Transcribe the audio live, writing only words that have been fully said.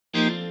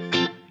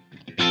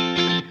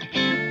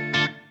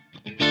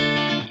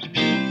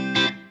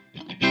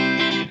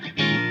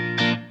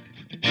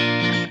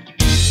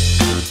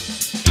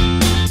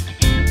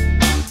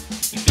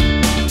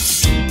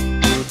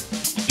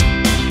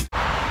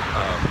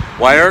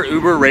Why are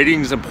Uber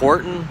ratings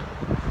important?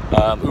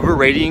 Uber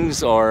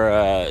ratings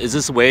is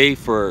this a way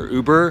for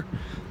Uber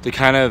to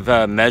kind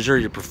of measure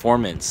your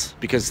performance?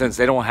 Because since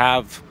they don't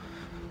have,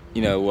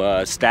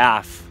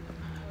 staff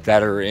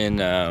that are in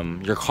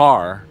your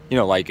car,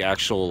 like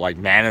actual like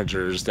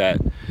managers,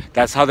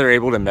 that's how they're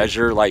able to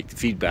measure like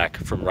feedback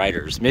from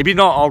riders. Maybe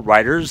not all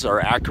riders are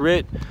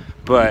accurate,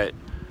 but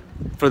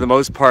for the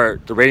most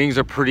part, the ratings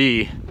are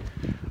pretty.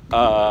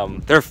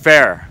 They're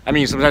fair. I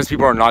mean, sometimes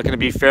people are not going to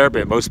be fair,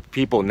 but most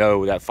people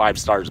know that 5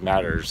 stars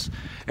matters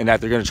and that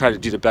they're going to try to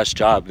do the best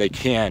job they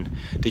can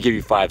to give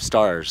you 5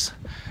 stars.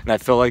 And I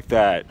feel like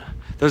that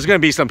there's going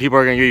to be some people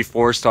who are going to give you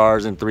 4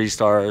 stars and 3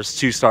 stars,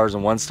 2 stars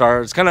and 1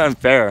 star. It's kind of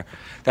unfair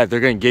that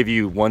they're going to give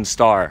you 1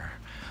 star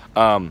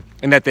and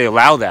that they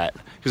allow that,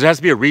 because there has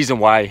to be a reason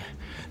why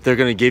they're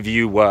going to give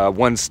you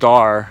 1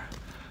 star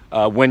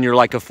when you're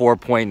like a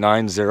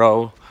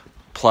 4.90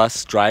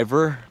 plus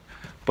driver.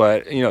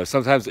 But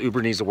sometimes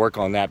Uber needs to work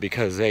on that,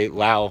 because they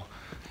allow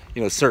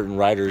certain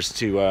riders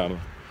to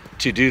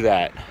do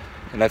that.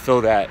 And I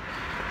feel that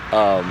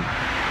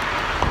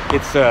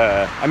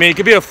it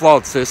could be a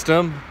flawed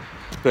system,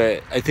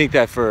 but I think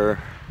that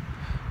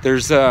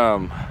there's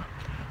a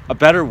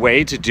better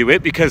way to do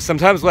it, because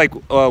sometimes like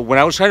when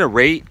I was trying to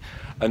rate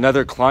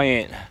another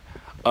client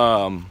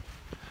a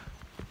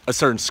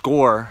certain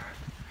score,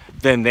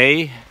 then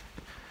they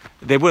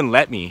wouldn't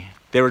let me.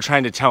 They were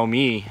trying to tell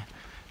me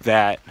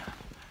that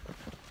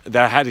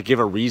I had to give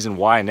a reason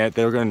why, and that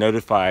they were going to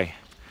notify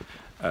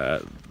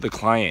the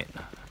client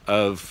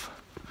of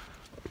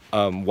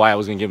why I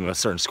was going to give them a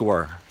certain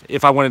score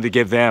if I wanted to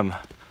give them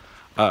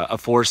a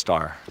 4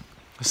 star.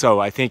 So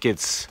I think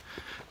it's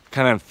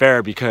kind of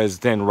unfair, because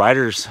then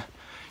riders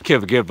can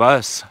give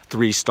us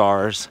 3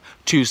 stars,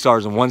 2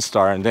 stars and 1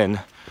 star, and then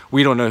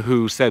we don't know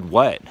who said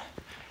what,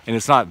 and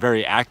it's not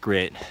very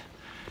accurate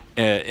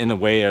in a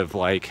way of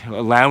like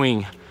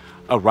allowing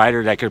a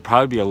rider that could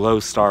probably be a low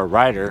star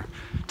rider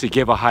to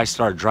give a high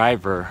star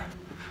driver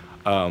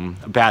a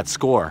bad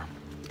score.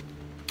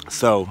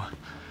 So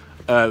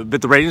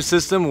but the rating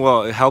system,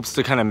 well, it helps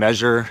to kind of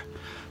measure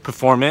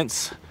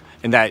performance,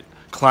 and that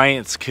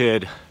clients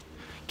could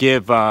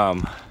give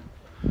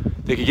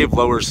they could give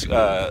lower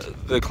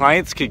the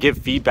clients could give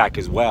feedback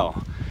as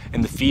well,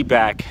 and the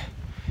feedback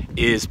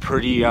is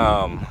pretty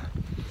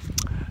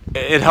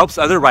it helps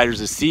other riders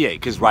to see it,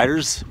 because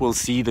riders will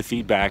see the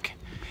feedback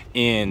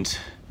and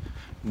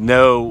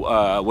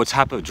know what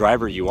type of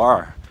driver you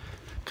are.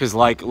 Because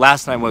like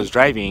last time I was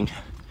driving,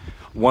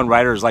 one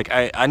rider was like,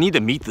 I need to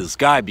meet this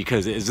guy,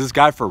 because is this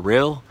guy for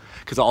real?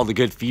 Because all the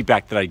good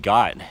feedback that I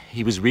got,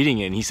 he was reading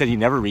it and he said he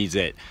never reads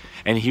it,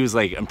 and he was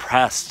like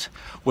impressed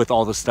with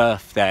all the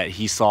stuff that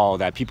he saw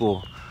that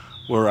people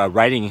were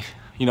writing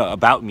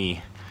about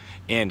me.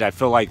 And I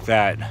feel like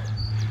that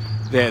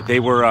they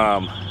were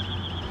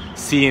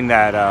seeing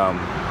that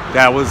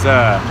that I was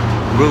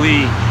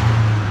really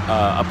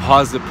a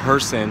positive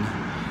person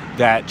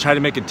that tried to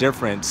make a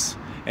difference,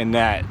 and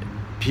that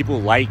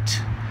people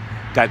liked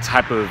that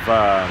type of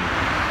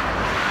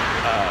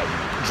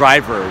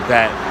driver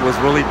that was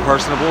really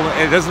personable.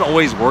 And it doesn't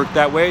always work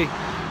that way,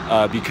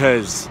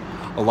 because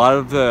a lot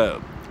of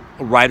the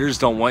riders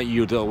don't want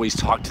you to always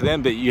talk to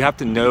them, but you have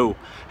to know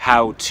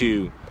how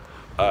to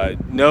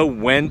know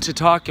when to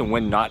talk and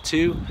when not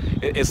to.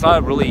 It's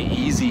not really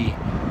easy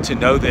to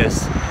know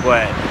this,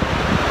 but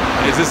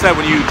it's just that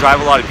when you drive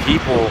a lot of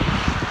people,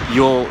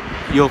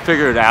 you'll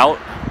figure it out,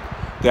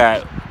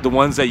 that the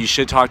ones that you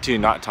should talk to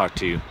and not talk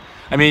to.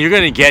 I mean, you're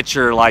going to get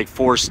your like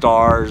 4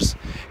 stars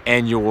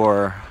and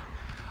your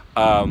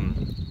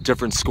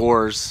different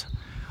scores.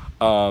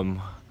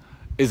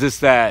 Is this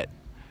that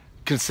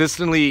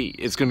consistently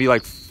it's going to be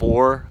like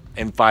 4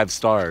 and 5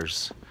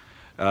 stars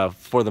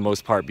for the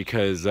most part,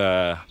 because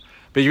but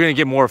you're going to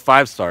get more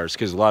 5 stars,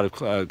 because a lot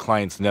of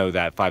clients know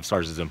that 5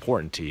 stars is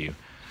important to you.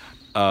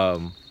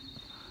 I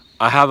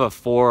have a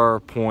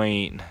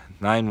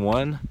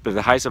 4.91, but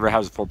the highest I ever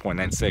have is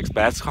 4.96, but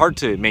that's hard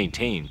to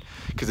maintain,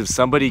 because if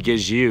somebody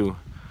gives you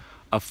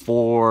a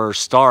 4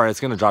 star,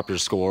 it's going to drop your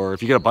score.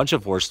 If you get a bunch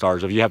of 4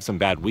 stars, if you have some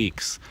bad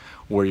weeks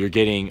where you're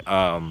getting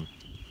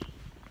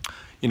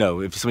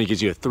if somebody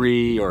gives you a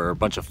 3 or a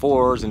bunch of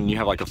 4s, and you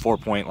have like a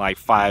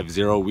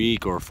 4.50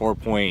 week or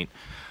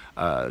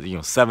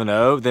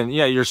 4.70, then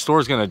yeah, your score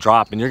is going to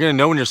drop, and you're going to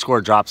know when your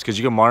score drops, because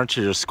you can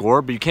monitor your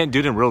score, but you can't do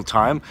it in real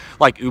time.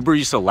 Like Uber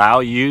used to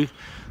allow you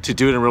to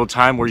do it in real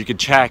time, where you could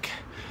check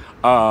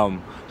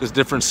there's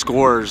different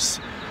scores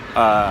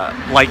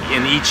like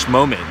in each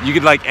moment. You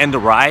could like end a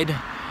ride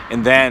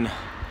and then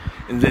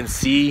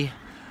see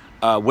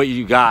what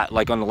you got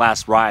like on the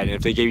last ride, and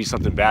if they gave you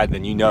something bad,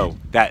 then you know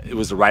that it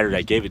was the rider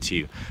that gave it to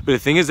you. But the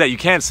thing is that you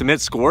can't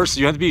submit scores, so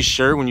you have to be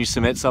sure when you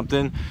submit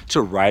something to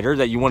a rider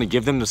that you want to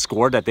give them the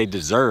score that they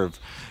deserve,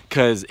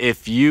 Because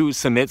if you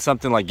submit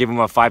something like give them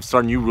a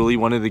 5-star and you really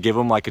wanted to give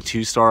them like a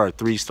 2-star or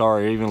 3-star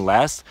or even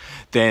less,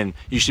 then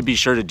you should be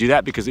sure to do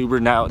that, because Uber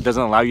now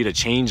doesn't allow you to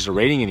change the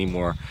rating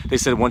anymore. They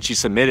said once you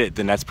submit it,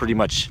 then that's pretty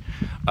much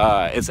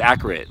it's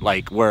accurate,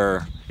 like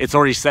where it's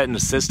already set in the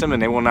system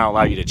and they will not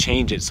allow you to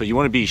change it. So you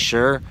want to be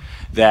sure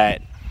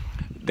that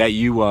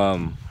you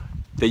want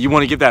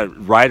to give that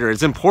rider.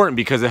 It's important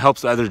because it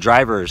helps other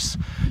drivers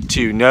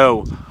to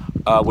know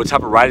what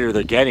type of rider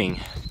they're getting.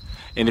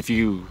 And if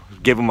you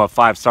give them a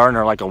 5-star and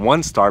they're like a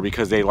 1-star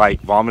because they like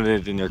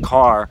vomited in their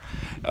car,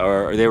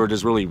 or they were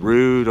just really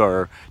rude,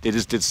 or they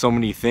just did so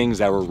many things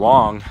that were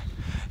wrong,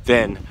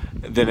 then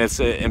it's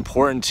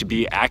important to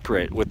be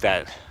accurate with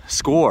that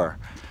score.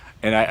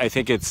 And I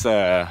think it's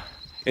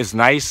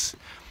nice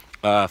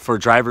for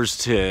drivers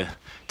to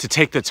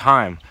take the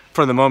time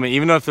for the moment,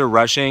 even though if they're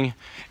rushing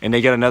and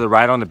they get another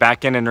ride on the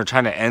back end and they're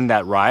trying to end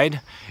that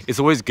ride. It's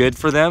always good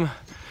for them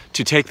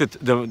to take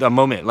the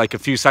moment, like a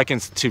few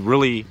seconds, to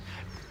really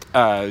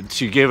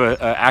to give a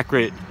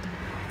accurate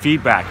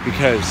feedback,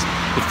 because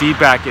the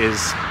feedback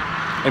is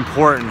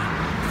important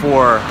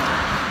for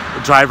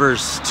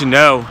drivers to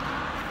know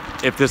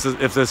if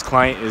this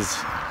client is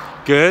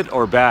good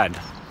or bad,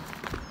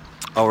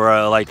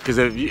 or like, because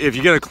if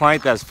you get a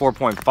client that's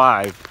 4.5,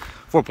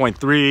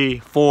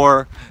 4.3,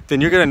 4,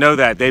 then you're gonna know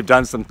that they've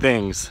done some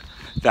things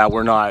that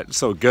were not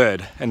so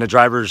good, and the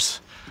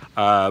drivers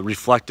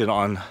reflected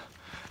on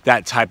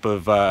that type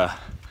of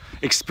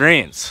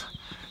experience.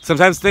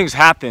 Sometimes things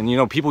happen, you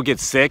know, people get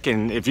sick,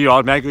 and if you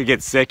automatically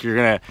get sick,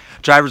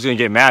 drivers gonna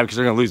get mad because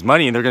they're gonna lose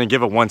money, and they're gonna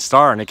give a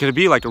 1-star, and it could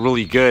be like a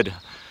really good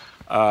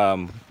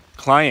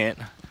client,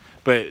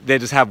 but they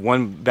just have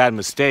one bad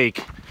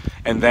mistake,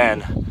 and then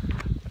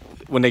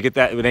when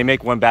they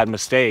make one bad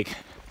mistake,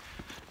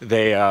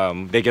 they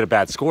get a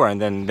bad score,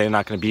 and then they're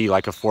not gonna be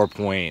like a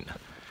 4.90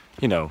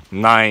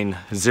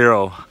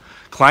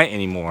 client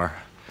anymore.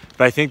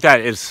 But I think that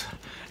it's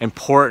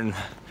important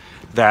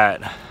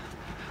that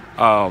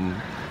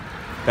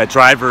that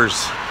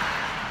drivers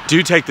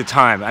do take the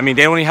time. I mean,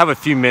 they only have a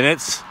few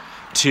minutes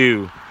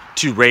to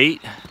rate,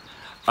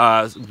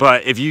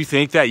 but if you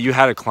think that you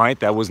had a client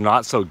that was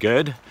not so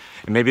good,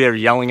 and maybe they were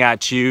yelling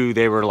at you,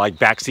 they were like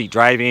backseat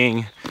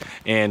driving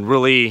and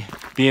really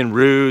being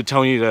rude,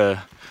 telling you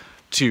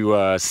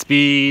to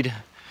speed,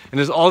 and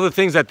there's all the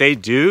things that they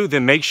do,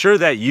 then make sure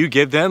that you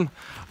give them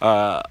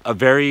a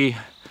very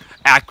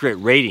accurate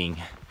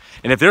rating.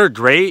 And if they're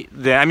great,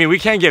 then, I mean, we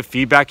can't get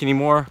feedback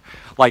anymore.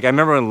 Like, I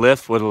remember when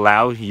Lyft would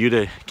allow you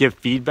to give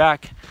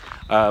feedback.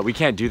 We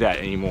can't do that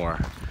anymore.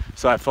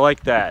 So I feel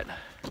like that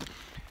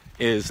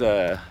is,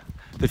 the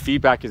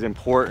feedback is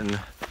important,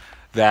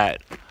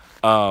 that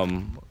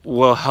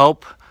will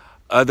help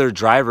other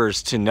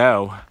drivers to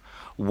know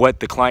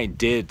what the client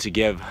did to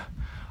give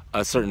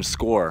a certain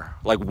score.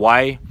 Like,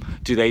 why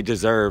do they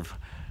deserve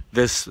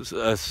this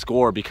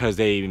score? Because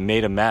they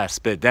made a mess.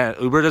 But then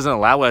Uber doesn't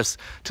allow us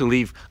to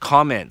leave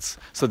comments,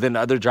 so then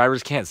other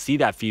drivers can't see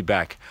that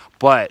feedback.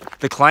 But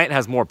the client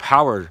has more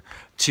power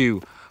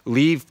to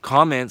leave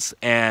comments,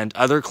 and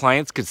other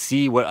clients could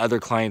see what other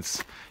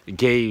clients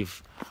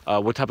gave,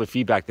 what type of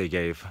feedback they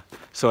gave.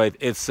 So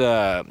it's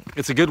a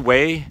good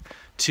way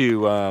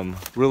to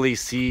really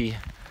see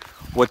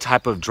what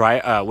type of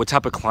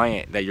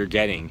client that you're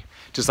getting.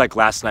 Just like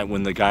last night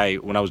when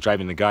I was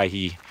driving the guy,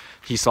 he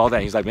saw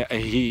that, he's like,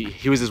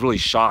 he was just really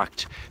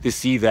shocked to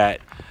see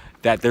that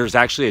there's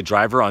actually a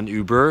driver on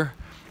Uber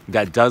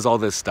that does all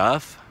this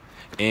stuff,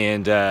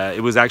 and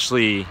it was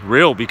actually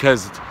real,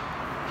 because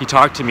he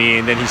talked to me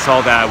and then he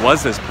saw that I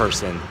was this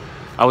person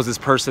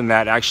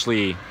that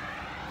actually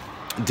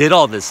did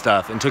all this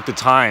stuff and took the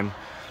time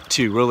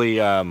to really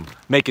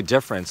make a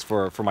difference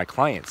for my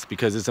clients,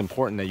 because it's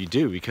important that you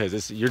do,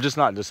 because you're just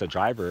not just a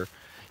driver,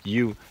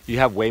 you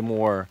have way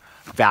more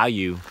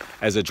value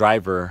as a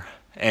driver,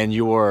 and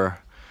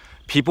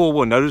people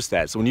will notice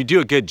that. So when you do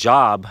a good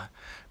job,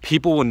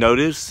 people will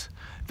notice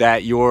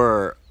that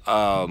you're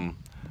a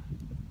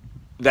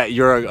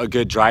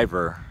good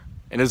driver.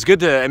 And it's good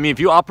to, I mean, if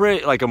you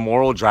operate like a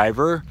moral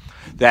driver,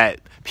 that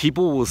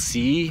people will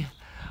see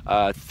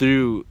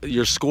through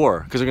your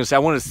score, because they're gonna say, I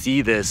want to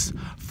see this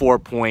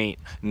 4.90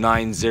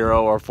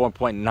 or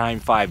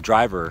 4.95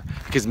 driver,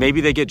 because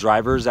maybe they get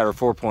drivers that are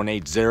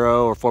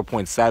 4.80 or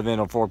 4.7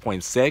 or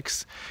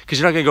 4.6, because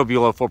you're not gonna go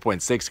below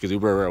 4.6 because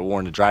Uber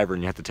warned the driver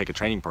and you have to take a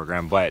training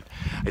program. But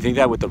I think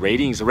that with the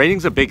ratings are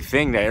a big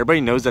thing, that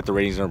everybody knows that the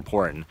ratings are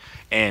important,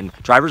 and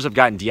drivers have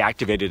gotten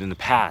deactivated in the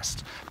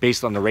past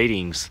based on the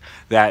ratings,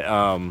 that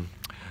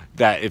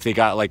if they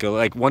got like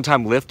one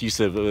time Lyft used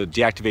to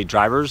deactivate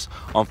drivers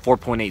on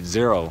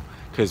 4.80,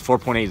 because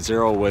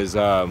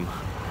 4.80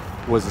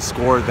 was a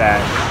score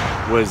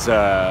that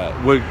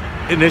would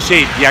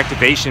initiate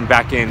deactivation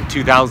back in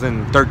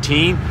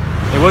 2013.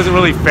 It wasn't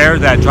really fair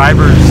that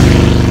drivers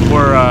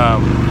were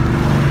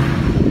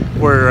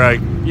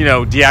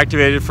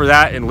deactivated for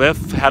that, and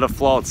Lyft had a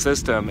flawed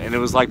system, and it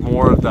was like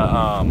more of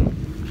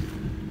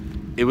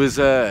it was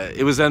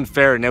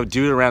unfair, and they would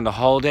do it around the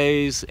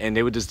holidays, and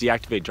they would just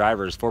deactivate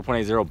drivers.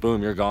 4.80,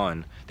 boom, you're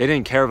gone. They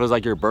didn't care if it was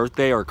like your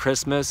birthday or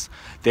Christmas.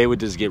 They would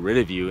just get rid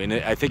of you, and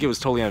I think it was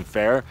totally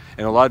unfair.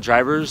 And a lot of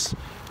drivers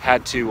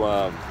had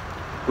to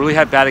really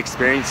had bad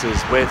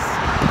experiences with.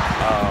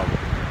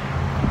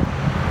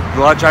 A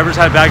lot of drivers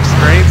had bad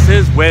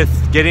experiences with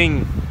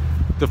getting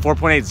the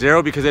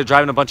 4.80 because they're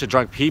driving a bunch of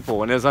drunk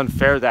people, and it was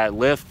unfair that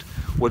Lyft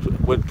would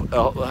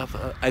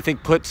I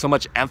think put so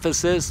much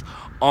emphasis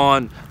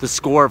on the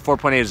score of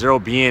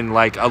 4.80 being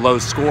like a low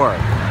score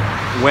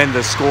when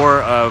the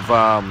score of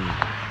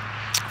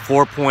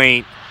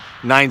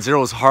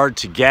 4.90 is hard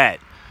to get,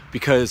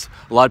 because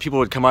a lot of people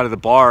would come out of the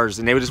bars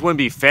and they just wouldn't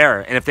be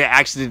fair. And if they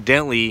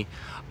accidentally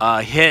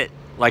hit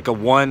like a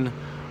 1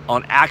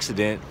 on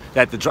accident,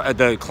 that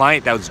the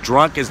client that was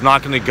drunk is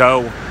not going to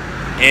go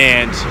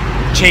and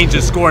change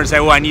the score and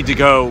say, well, I need to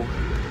go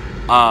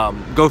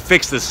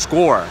fix the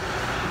score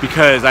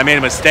because I made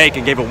a mistake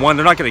and gave it 1.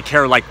 They're not going to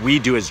care like we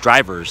do as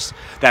drivers,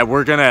 that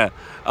we're going to,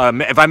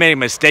 if I made a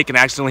mistake and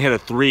accidentally hit a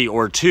 3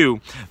 or 2,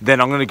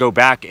 then I'm going to go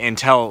back and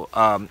tell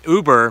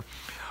Uber,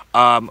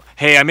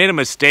 hey, I made a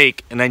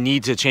mistake and I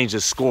need to change the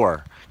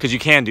score. Because you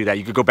can do that.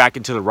 You could go back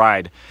into the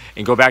ride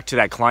and go back to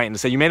that client and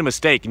say, you made a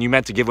mistake and you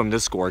meant to give them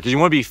this score. Because you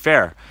want to be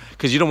fair.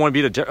 Because you don't want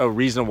to be a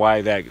reason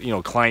why that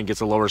client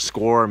gets a lower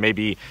score, or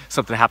maybe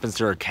something happens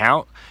to their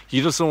account.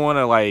 You just don't want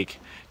to like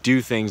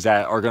do things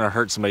that are going to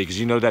hurt somebody, because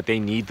you know that they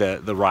need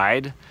the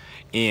ride,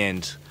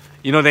 and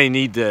you know they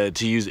need to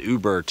use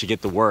Uber to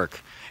get to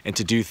work and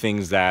to do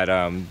things that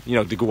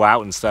to go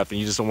out and stuff, and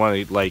you just don't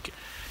want to like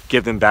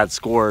give them bad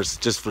scores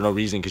just for no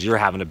reason because you're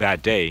having a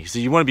bad day. So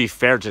you want to be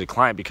fair to the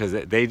client, because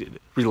they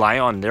rely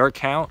on their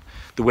account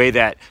the way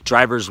that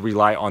drivers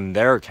rely on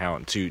their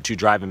account to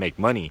drive and make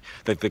money.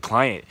 That the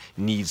client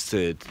needs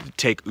to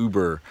take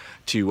Uber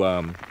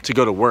to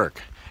go to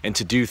work and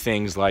to do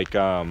things like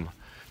to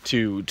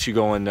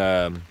go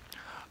and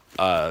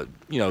go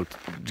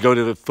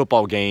to the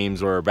football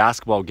games or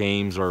basketball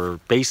games or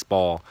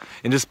baseball,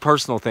 and just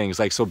personal things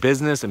like, so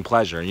business and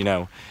pleasure,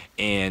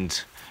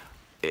 and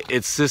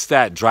it's just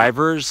that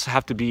drivers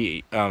have to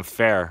be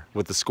fair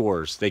with the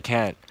scores. They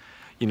can't,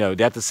 they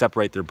have to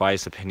separate their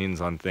biased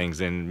opinions on things.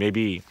 And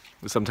maybe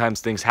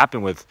sometimes things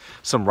happen with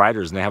some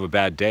riders and they have a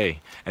bad day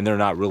and they're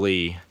not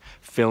really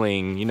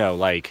feeling,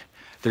 like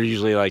they're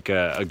usually like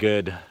a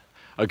good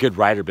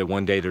rider, but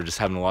one day they're just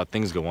having a lot of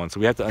things go on. So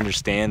we have to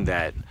understand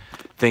that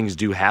things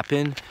do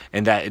happen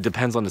and that it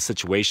depends on the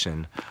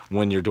situation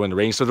when you're doing the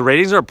ratings. So the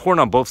ratings are important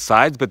on both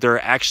sides, but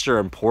they're extra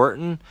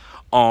important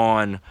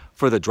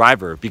for the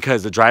driver,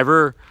 because the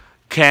driver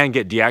can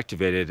get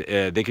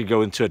deactivated. They could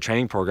go into a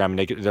training program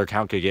and their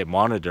account could get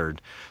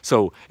monitored.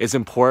 So it's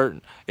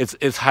important.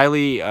 It's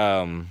highly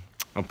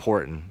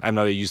important. I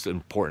know I used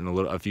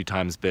important a few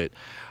times, but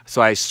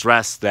so I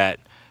stress that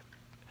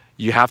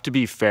you have to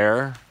be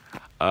fair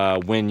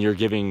when you're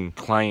giving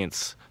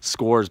clients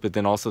scores, but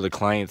then also the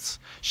clients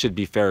should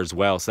be fair as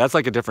well. So that's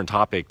like a different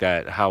topic,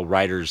 that how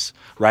rider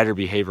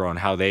behavior on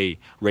how they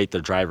rate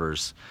their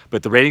drivers.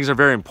 But the ratings are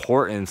very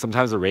important.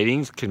 Sometimes the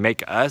ratings can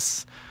make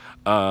us,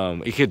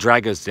 it could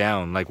drag us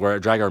down, like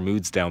drag our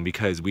moods down,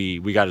 because we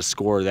got a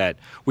score that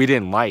we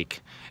didn't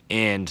like,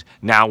 and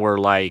now we're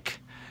like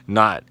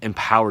not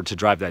empowered to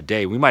drive that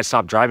day. We might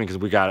stop driving because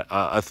we got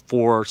a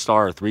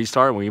 4-star or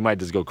 3-star, and we might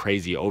just go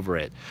crazy over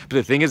it. But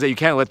the thing is that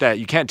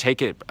you can't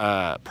take it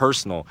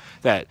personal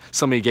that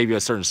somebody gave you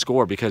a certain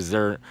score, because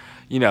they're,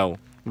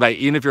 like,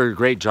 even if you're a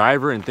great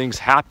driver and things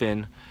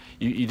happen,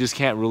 you just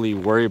can't really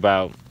worry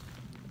about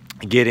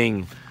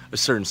getting a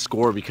certain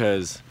score,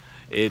 because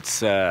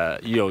it's,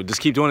 just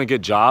keep doing a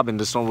good job and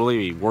just don't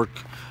really work,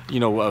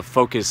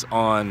 focus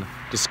on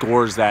the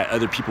scores that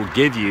other people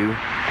give you,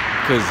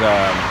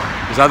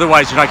 because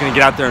otherwise you're not going to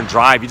get out there and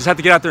drive. You just have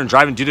to get out there and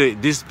drive and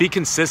just be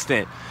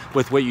consistent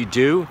with what you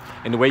do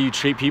and the way you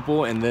treat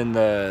people, and then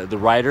the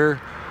rider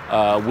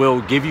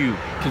will give you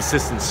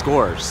consistent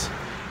scores.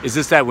 Is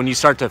this that when you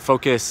start to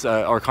focus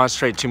or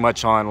concentrate too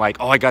much on like,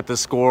 oh, I got this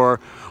score,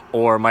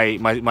 or my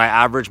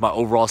average, my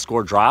overall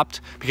score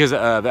dropped, because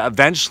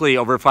eventually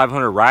over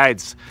 500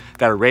 rides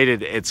that are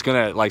rated, it's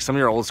gonna, like, some of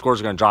your old scores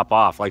are gonna drop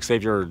off. Like, say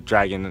if you're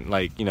dragging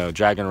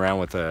around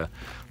with a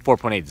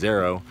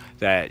 4.80,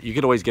 that you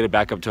could always get it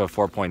back up to a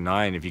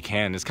 4.9 if you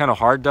can. It's kind of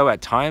hard though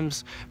at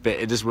times, but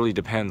it just really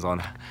depends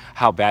on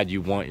how bad you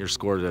want your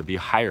score to be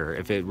higher.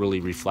 If it really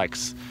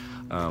reflects,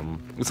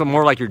 it's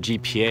more like your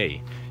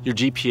GPA. Your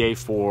GPA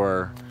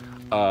for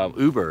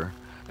Uber,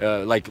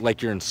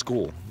 like you're in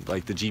school,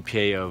 like the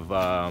GPA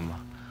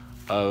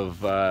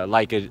of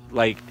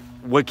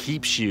what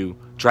keeps you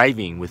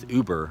driving with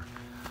Uber.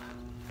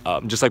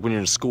 Just like when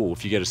you're in school,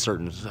 if you get a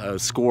certain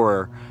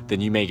score,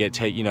 then you may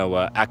get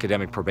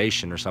academic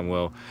probation or something.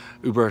 Well,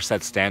 Uber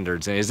sets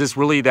standards, and is this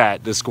really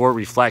that the score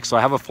reflects? So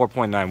I have a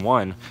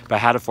 4.91, but I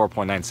had a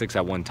 4.96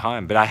 at one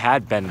time, but I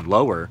had been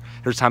lower.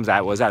 There's times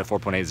I was at a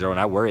 4.80, and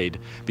I worried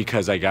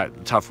because I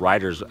got tough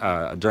riders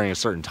during a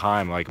certain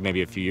time, like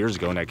maybe a few years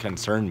ago, and that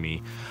concerned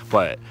me.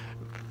 But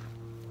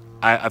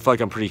I feel like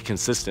I'm pretty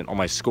consistent on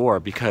my score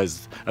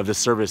because of the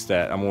service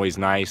that I'm always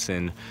nice,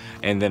 and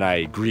then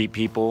I greet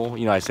people.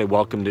 You know, I say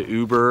welcome to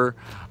Uber,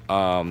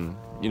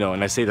 you know,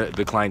 and I say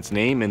the client's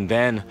name, and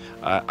then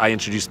I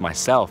introduce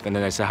myself, and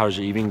then I say, how's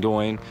your evening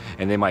doing?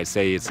 And they might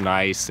say it's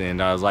nice,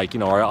 and I was like, you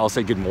know, or I'll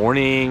say good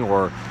morning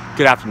or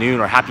good afternoon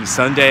or happy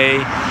Sunday,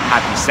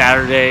 happy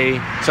Saturday.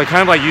 So I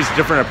kind of like use a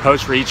different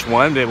approach for each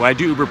one. But when I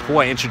do Uber Pool,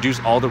 I introduce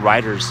all the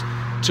riders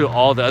to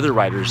all the other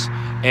riders,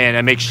 and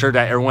I make sure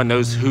that everyone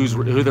knows who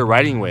they're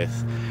riding with,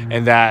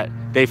 and that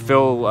they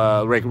feel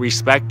like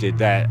respected,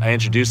 that I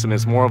introduce them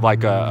as more of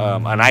like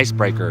an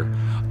icebreaker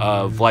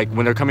of like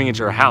when they're coming into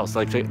your house,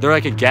 like they're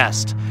like a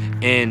guest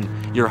in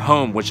your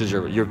home, which is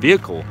your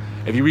vehicle.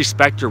 If you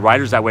respect your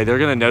riders that way, they're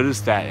gonna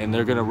notice that, and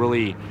they're gonna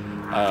really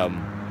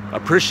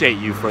appreciate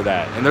you for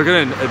that, and they're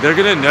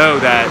gonna know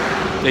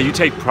that you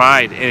take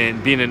pride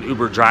in being an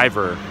Uber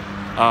driver.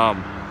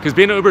 Because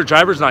being an Uber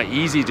driver is not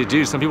easy to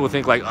do. Some people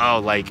think like,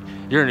 oh, like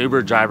you're an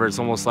Uber driver, it's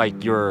almost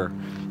like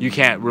you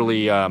can't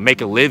really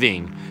make a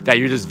living, that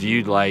you're just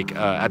viewed like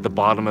at the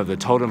bottom of the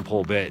totem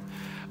pole. But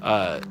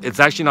it's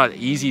actually not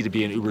easy to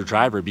be an Uber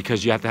driver,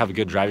 because you have to have a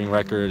good driving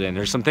record, and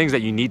there's some things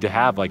that you need to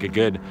have, like a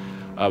good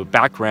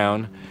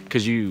background,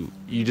 because you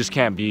just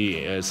can't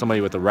be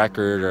somebody with a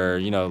record, or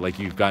you know, like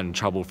you've gotten in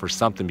trouble for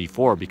something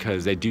before,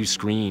 because they do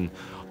screen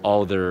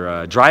all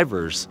their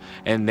drivers,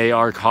 and they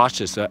are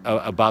cautious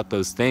about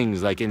those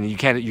things. Like, and you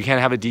can't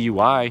have a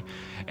DUI,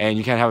 and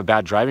you can't have a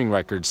bad driving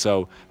record.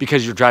 So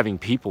because you're driving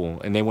people,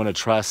 and they want to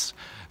trust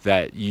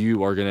that you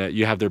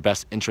have their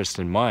best interest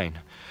in mind.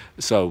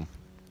 So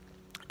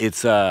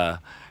it's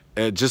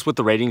just with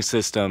the rating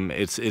system,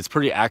 it's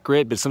pretty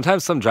accurate. But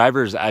sometimes some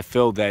drivers, I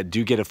feel, that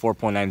do get a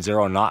 4.90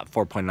 are not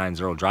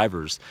 4.90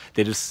 drivers.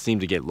 They just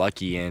seem to get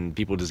lucky, and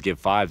people just give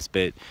 5s.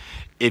 But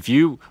if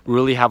you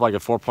really have like a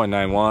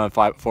 4.91,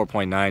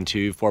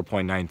 4.92,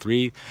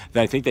 4.93,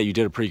 then I think that you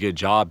did a pretty good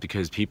job,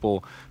 because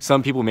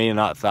some people may have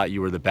not thought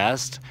you were the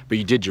best, but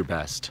you did your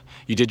best.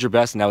 You did your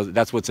best, and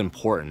that's what's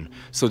important.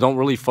 So don't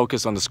really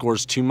focus on the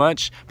scores too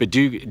much, but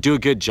do a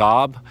good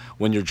job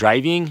when you're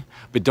driving,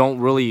 but don't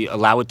really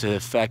allow it to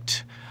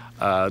affect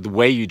the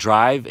way you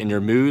drive and your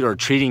mood, or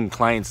treating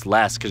clients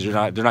less because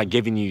they're not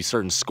giving you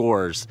certain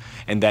scores,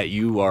 and that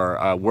you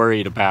are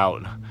worried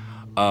about.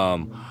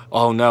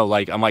 Oh no,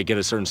 like I might get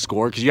a certain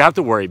score, because you have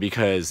to worry,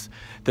 because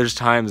there's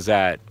times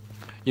that,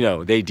 you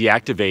know, they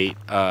deactivate,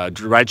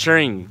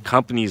 ride-sharing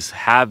companies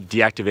have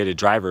deactivated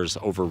drivers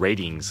over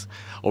ratings,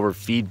 over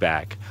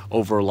feedback,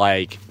 over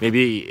like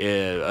maybe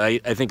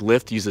I think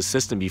Lyft used a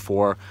system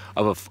before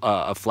of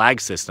a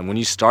flag system. When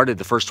you started,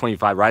 the first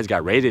 25 rides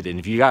got rated, and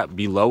if you got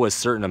below a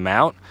certain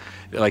amount,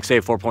 like say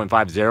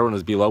 4.50, and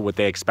was below what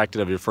they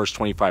expected of your first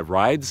 25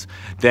 rides,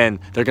 then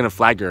they're going to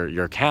flag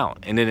your account,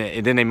 and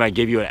then they might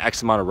give you an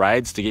X amount of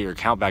rides to get your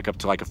account back up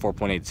to like a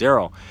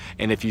 4.80.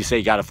 And if you say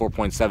you got a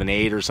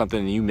 4.78 or something,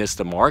 and you missed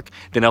the mark,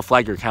 then they'll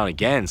flag your account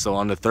again. So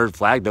on the third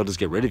flag, they'll just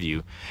get rid of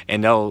you,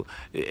 and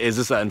is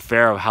this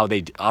unfair of how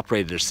they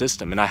operated their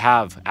system? And I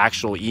have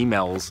actual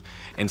emails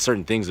and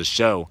certain things to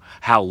show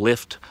how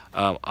Lyft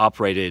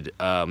operated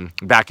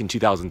back in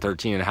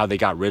 2013, and how they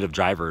got rid of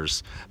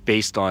drivers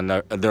based on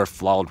their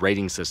flawed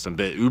rating system.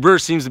 But Uber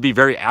seems to be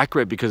very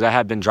accurate, because I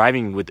have been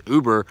driving with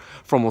Uber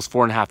for almost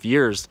 4.5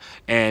 years,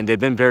 and they've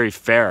been very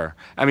fair.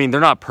 I mean,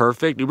 they're not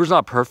perfect. Uber's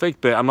not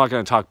perfect, but I'm not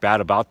going to talk bad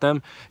about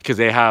them, because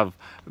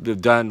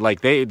they've done,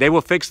 like, they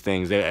will fix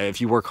things. If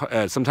you work,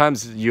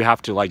 sometimes you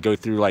have to like go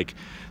through like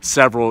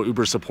several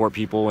Uber support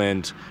people,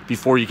 and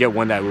before you get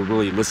one that will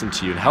really listen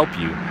to you and help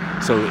you.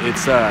 So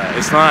it's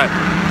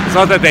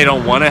not that they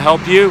don't want to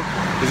help you.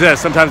 It's that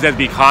sometimes they have to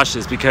be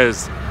cautious,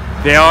 because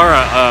they are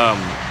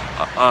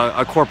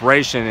a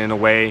corporation in a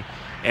way,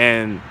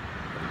 and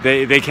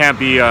they can't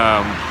be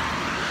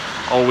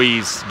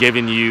always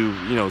giving you,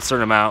 you know, a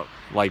certain amount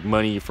like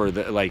money for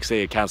the, like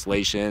say a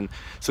cancellation.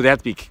 So they have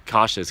to be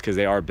cautious, because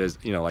they are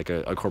like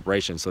a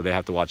corporation, so they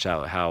have to watch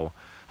out how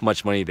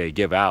much money they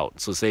give out.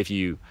 So say if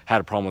you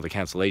had a problem with a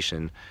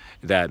cancellation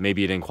that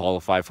maybe you didn't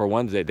qualify for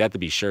one, they have to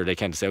be sure. They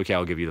can't just say, okay,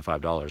 I'll give you the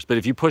 $5. But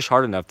if you push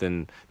hard enough,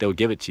 then they'll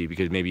give it to you,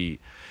 because maybe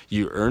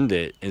you earned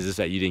it. It's just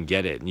that you didn't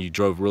get it, and you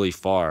drove really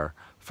far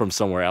from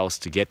somewhere else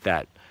to get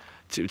that,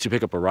 to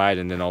pick up a ride,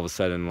 and then all of a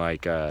sudden,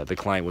 like, the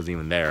client wasn't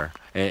even there,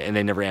 and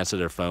they never answered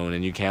their phone,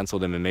 and you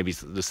canceled them, and maybe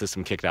the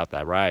system kicked out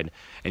that ride,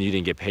 and you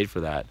didn't get paid for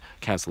that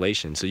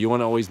cancellation. So you want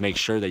to always make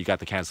sure that you got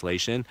the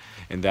cancellation,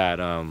 and that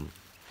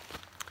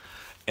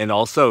and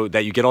also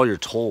that you get all your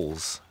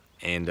tolls,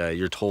 and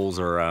your tolls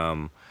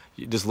are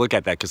you just look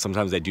at that, because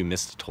sometimes they do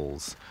miss the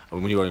tolls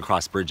when you're going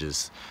across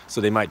bridges.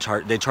 So they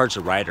charge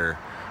the rider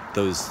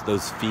those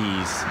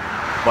fees,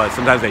 but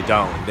sometimes they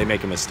don't. They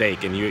make a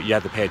mistake, and you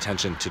have to pay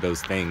attention to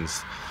those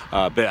things.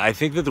 But I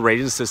think that the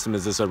rating system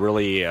is just a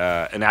really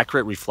an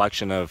accurate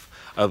reflection of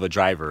a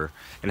driver,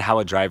 and how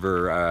a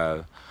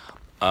driver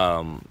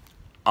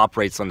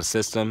operates on the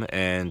system.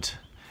 And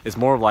it's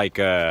more like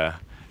it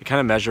kind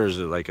of measures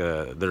like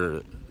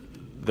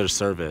their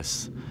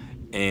service,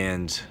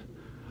 and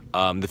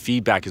the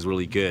feedback is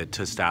really good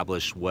to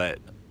establish what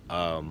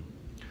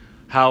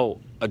how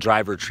a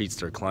driver treats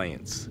their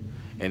clients,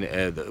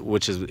 and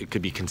which is, it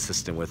could be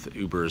consistent with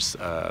Uber's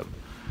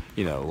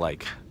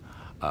like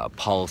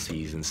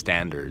policies and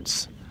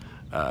standards.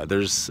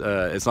 It's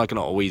not going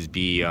to always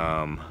be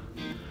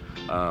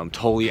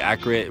totally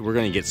accurate. We're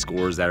going to get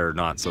scores that are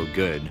not so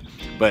good,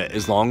 but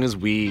as long as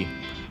we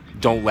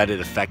don't let it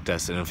affect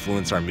us and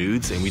influence our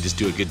moods, and we just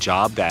do a good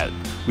job, that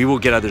we will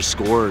get other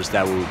scores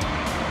that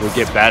will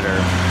get better,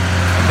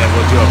 and then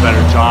we'll do a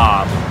better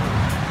job.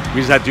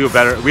 We just have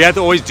to we have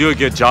to always do a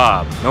good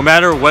job. No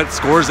matter what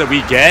scores that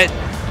we get,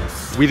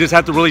 we just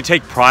have to really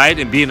take pride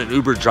in being an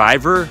Uber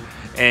driver,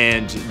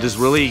 and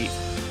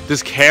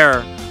just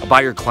care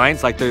about your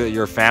clients like they're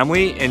your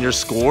family, and your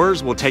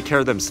scores will take care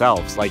of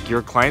themselves. Like,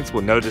 your clients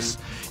will notice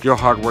your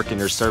hard work and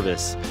your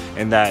service,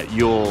 and that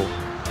you'll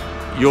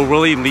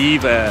really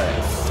leave a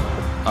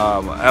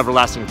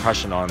everlasting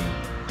impression on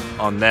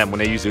them when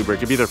they use Uber. It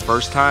could be their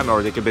first time,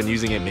 or they could have been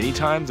using it many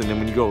times, and then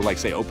when you go, like,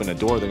 say, open a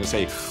door, they're gonna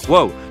say,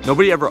 whoa,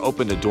 nobody ever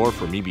opened a door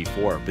for me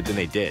before, but then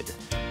they did.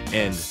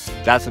 And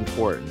that's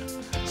important.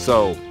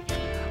 So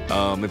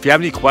if you have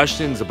any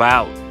questions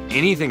about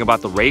anything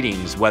about the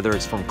ratings, whether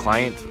it's from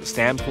client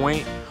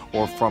standpoint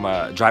or from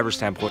a driver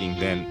standpoint,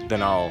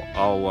 then I'll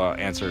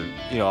answer,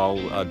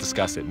 I'll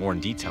discuss it more in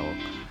detail.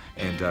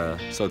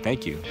 And so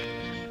thank you.